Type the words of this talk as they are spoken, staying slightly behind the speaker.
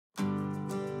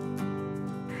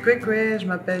Kwekwe, je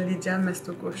m'appelle Lydia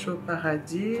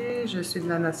Mestokosho-Paradis, je suis de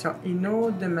la nation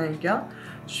Innu de Mingan.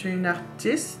 Je suis une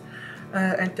artiste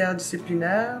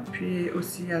interdisciplinaire, puis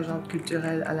aussi agente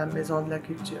culturelle à la Maison de la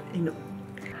Culture Innu.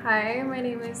 Hi, my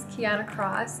name is Kiana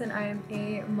Oronhién'a and I am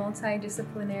a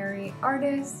multidisciplinary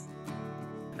artist.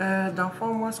 Dans le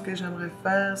fond, moi, ce que j'aimerais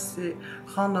faire, c'est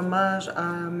rendre hommage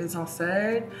à mes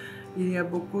ancêtres. Il y a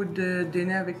beaucoup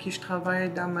d'aînés avec qui je travaille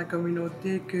dans ma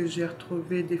communauté que j'ai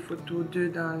retrouvé des photos d'eux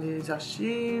dans les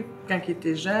archives, quand ils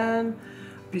étaient jeunes.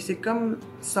 Puis c'est comme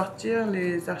sortir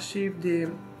les archives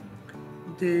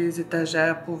des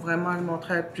étagères pour vraiment le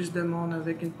montrer à plus de monde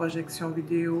avec une projection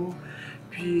vidéo.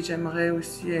 Puis j'aimerais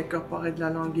aussi incorporer de la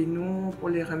langue Innu pour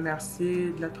les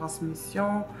remercier de la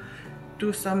transmission.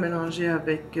 Tout ça mélangé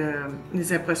avec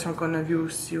les impressions qu'on a vues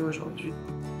aussi aujourd'hui.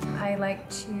 I like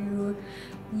to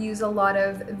use a lot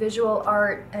of visual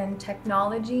art and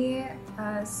technology,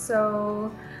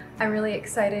 so I'm really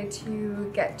excited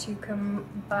to get to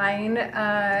combine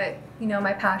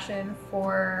my passion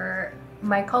for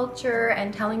my culture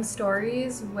and telling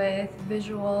stories with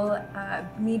visual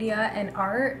media and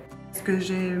art. Ce que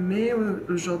j'ai aimé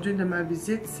aujourd'hui de ma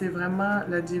visite, c'est vraiment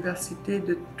la diversité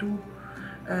de tout.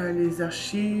 Les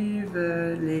archives,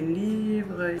 les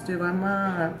livres. C'est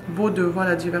vraiment beau de voir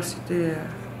la diversité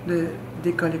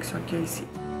des collections qu'il y a ici.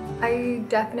 I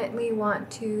definitely want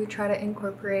to try to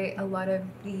incorporate a lot of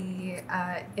the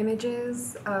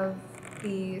images of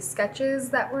the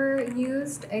sketches that were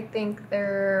used. I think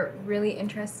they're really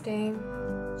interesting.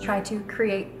 Try to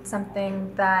create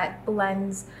something that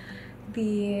blends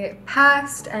the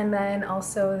past and then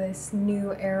also this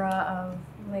new era of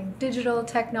digital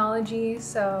technology,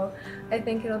 so I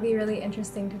think it'll be really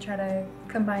interesting to try to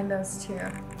combine those two.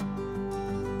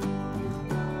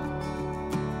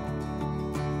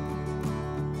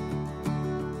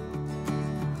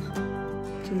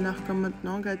 Tinarkamat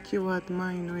nonga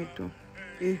tiwatma inuitu.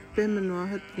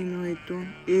 Pemenoahat inuitu.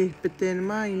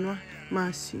 Petenma inua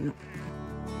masino.